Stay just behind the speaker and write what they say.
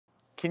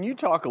Can you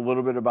talk a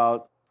little bit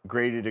about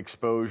graded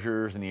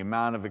exposures and the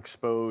amount of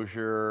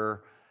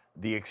exposure,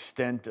 the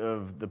extent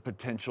of the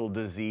potential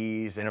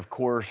disease, and of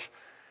course,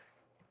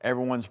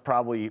 everyone's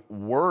probably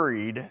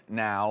worried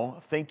now,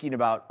 thinking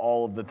about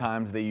all of the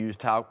times they use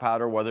talc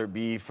powder, whether it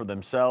be for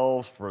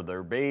themselves, for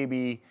their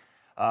baby.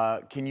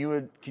 Can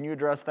you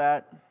address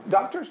that?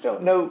 Doctors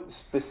don't know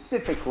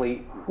specifically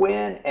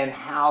when and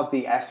how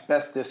the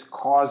asbestos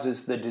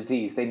causes the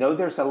disease. They know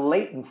there's a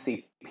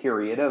latency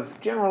period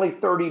of generally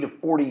 30 to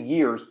 40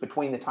 years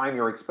between the time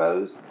you're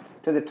exposed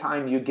to the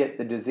time you get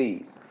the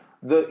disease.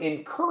 The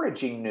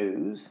encouraging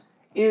news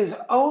is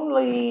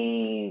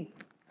only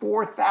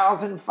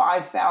 4,000,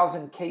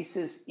 5,000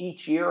 cases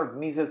each year of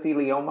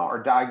mesothelioma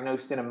are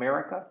diagnosed in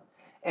America.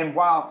 And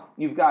while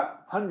you've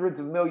got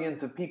hundreds of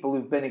millions of people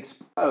who've been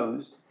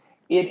exposed,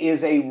 it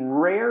is a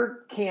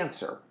rare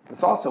cancer.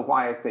 It's also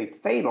why it's a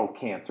fatal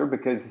cancer,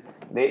 because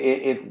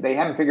they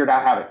haven't figured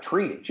out how to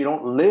treat it. You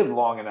don't live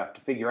long enough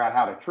to figure out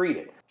how to treat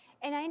it.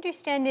 And I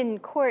understand in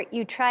court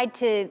you tried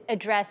to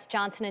address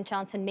Johnson &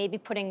 Johnson maybe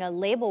putting a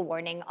label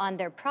warning on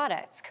their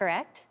products,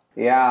 correct?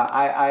 Yeah,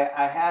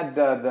 I had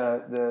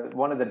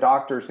one of the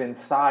doctors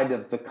inside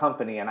of the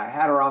company, and I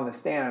had her on the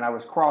stand, and I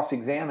was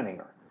cross-examining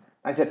her.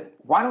 I said,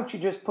 why don't you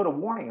just put a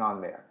warning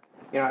on there?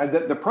 You know,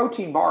 the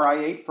protein bar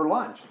I ate for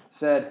lunch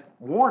said,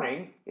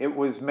 warning, it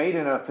was made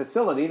in a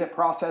facility that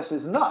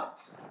processes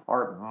nuts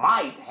or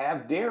might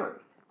have dairy.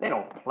 They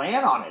don't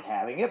plan on it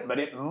having it, but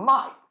it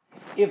might.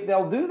 If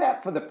they'll do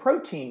that for the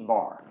protein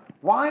bar,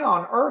 why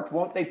on earth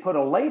won't they put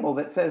a label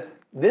that says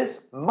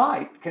this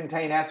might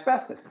contain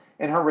asbestos?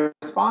 And her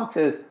response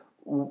is,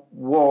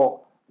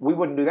 well, we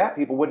wouldn't do that.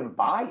 People wouldn't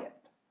buy it.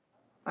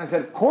 I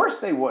said, of course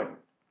they wouldn't.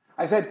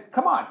 I said,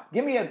 come on,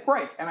 give me a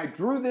break. And I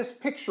drew this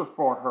picture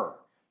for her.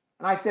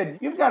 And I said,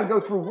 you've got to go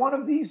through one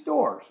of these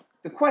doors.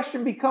 The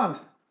question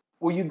becomes,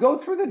 will you go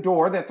through the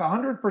door that's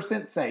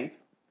 100% safe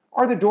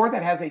or the door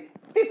that has a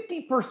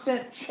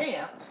 50%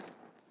 chance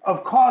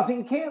of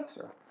causing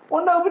cancer?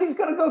 Well, nobody's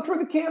going to go through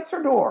the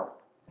cancer door.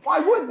 Why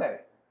would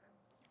they?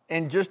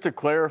 And just to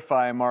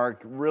clarify,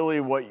 Mark, really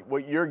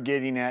what you're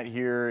getting at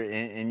here,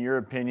 in your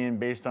opinion,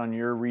 based on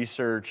your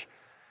research,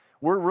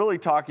 we're really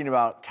talking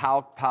about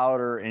talc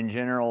powder in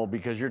general,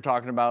 because you're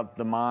talking about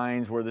the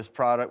mines where these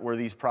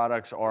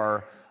products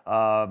are,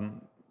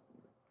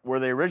 where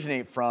they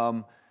originate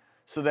from,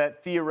 so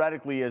that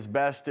theoretically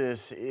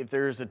asbestos, if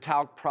there's a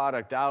talc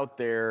product out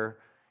there,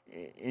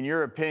 in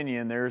your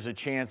opinion, there's a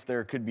chance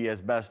there could be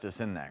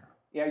asbestos in there.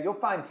 Yeah, you'll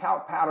find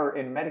talc powder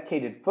in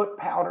medicated foot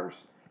powders.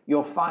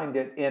 You'll find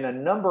it in a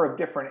number of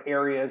different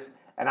areas,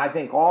 and I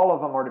think all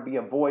of them are to be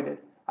avoided.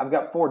 I've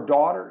got 4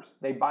 daughters.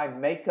 They buy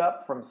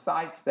makeup from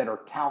sites that are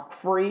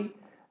talc-free.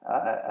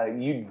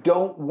 You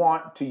don't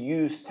want to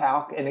use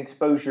talc and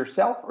expose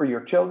yourself or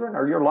your children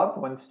or your loved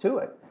ones to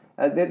it.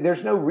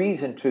 There's no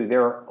reason to.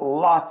 There are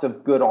lots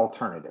of good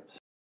alternatives.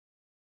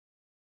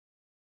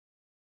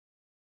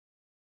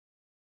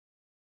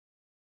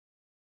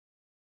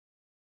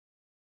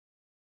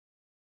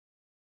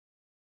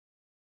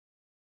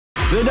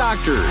 The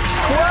doctors.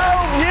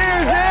 12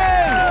 years in!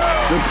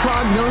 The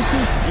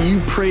prognosis you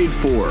prayed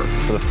for.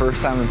 For the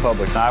first time in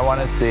public, I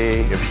want to see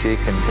if she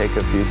can take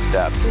a few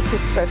steps. This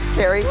is so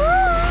scary.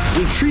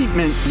 The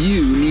treatment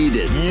you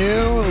needed.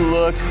 You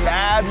look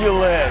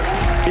fabulous.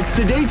 It's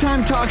the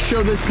daytime talk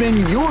show that's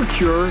been your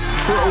cure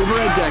for over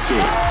a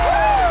decade.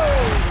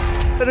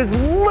 That is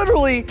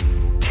literally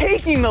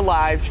taking the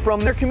lives from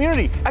their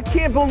community. I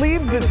can't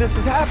believe that this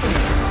is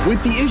happening.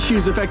 With the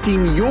issues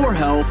affecting your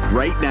health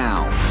right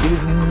now. It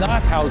is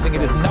not housing,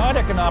 it is not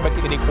economic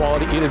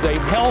inequality, it is a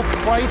health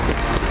crisis.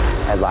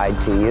 I lied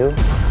to you,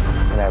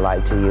 and I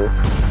lied to you.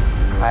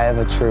 I have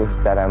a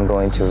truth that I'm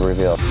going to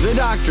reveal. The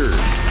Doctors,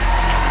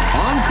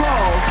 on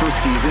call for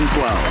season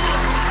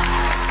 12.